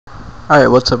Alright,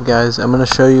 what's up guys? I'm going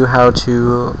to show you how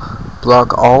to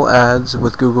block all ads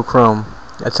with Google Chrome.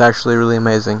 It's actually really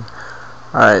amazing.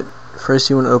 Alright, first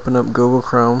you want to open up Google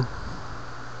Chrome.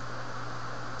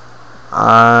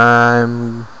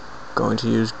 I'm going to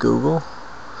use Google.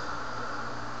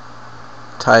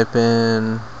 Type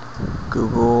in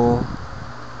Google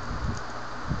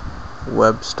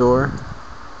Web Store.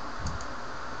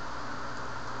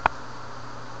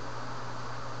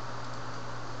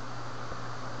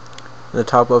 In the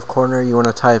top left corner you want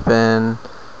to type in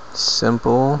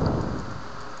simple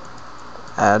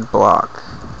ad block.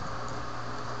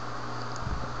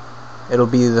 It'll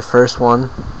be the first one.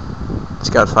 It's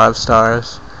got 5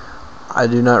 stars. I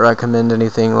do not recommend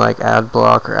anything like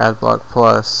AdBlock or AdBlock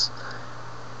Plus,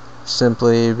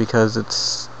 simply because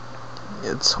it's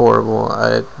horrible.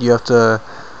 You have to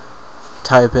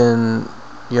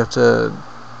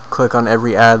click on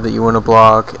every ad that you want to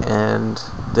block, and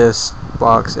this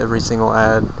blocks every single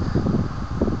ad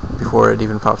before it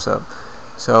even pops up.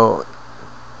 So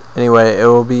anyway, it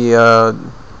will be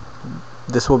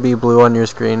this will be blue on your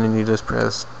screen, and you just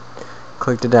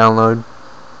click to download,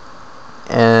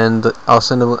 and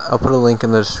I'll put a link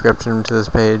in the description to this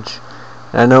page.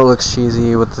 And I know it looks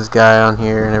cheesy with this guy on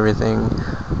here and everything,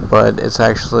 but it's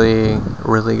actually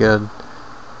really good.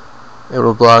 It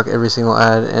will block every single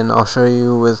ad, and I'll show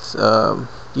you with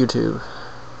YouTube.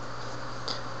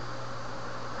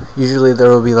 Usually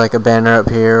there will be like a banner up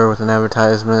here with an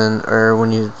advertisement, or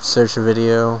when you search a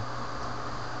video,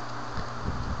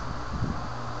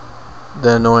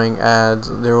 the annoying ads,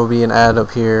 there will be an ad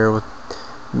up here with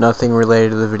nothing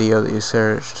related to the video that you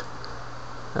searched.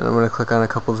 And I'm going to click on a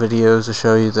couple videos to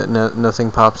show you that nothing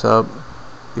pops up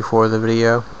before the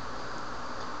video.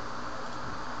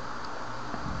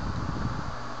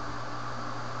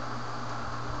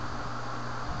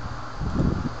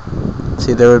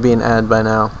 See, there would be an ad by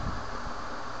now.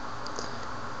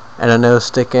 And I know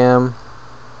Stickam,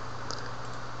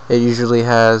 it usually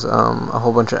has a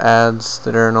whole bunch of ads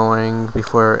that are annoying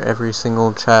before every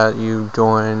single chat you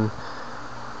join.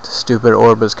 The stupid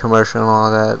Orbis commercial and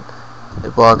all that.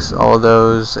 It blocks all of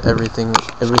those. Every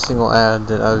single ad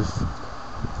that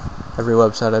every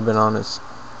website I've been on has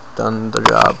done the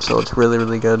job. So it's really,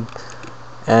 really good.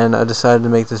 And I decided to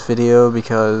make this video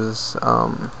because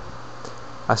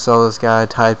I saw this guy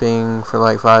typing for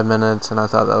like 5 minutes, and I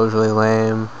thought that was really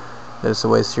lame. It's a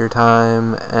waste of your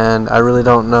time, and I really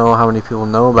don't know how many people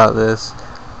know about this,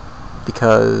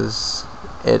 because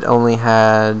it only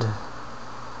had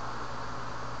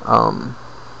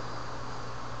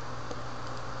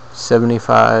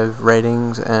 75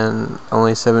 ratings and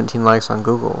only 17 likes on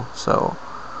Google. So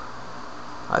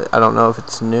I don't know if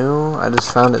it's new. I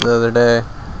just found it the other day,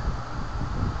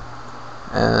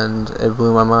 and it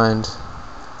blew my mind.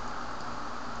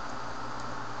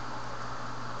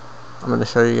 I'm going to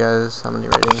show you guys how many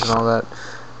ratings and all that.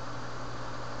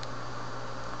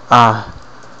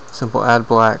 Simple ad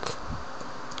black.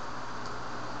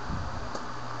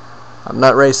 I'm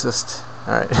not racist.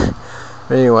 Alright.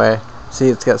 But anyway, see,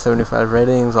 it's got 75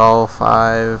 ratings, all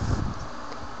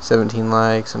 17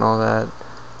 likes and all that.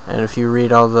 And if you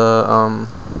read all the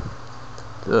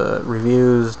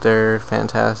reviews, they're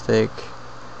fantastic.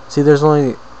 See, there's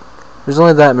only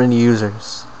that many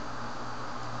users.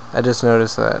 I just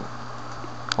noticed that.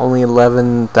 Only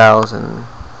 11,000.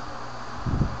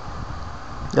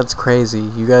 That's crazy.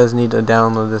 You guys need to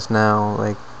download this now.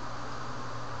 Like,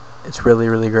 it's really,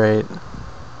 really great.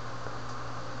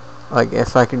 Like,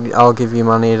 if I could, I'll give you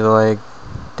money to like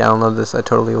download this. I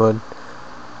totally would.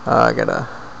 I gotta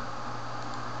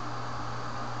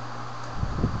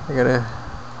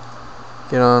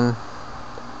get on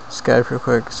Skype real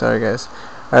quick. Sorry guys.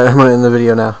 Alright, I'm gonna end the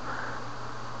video now.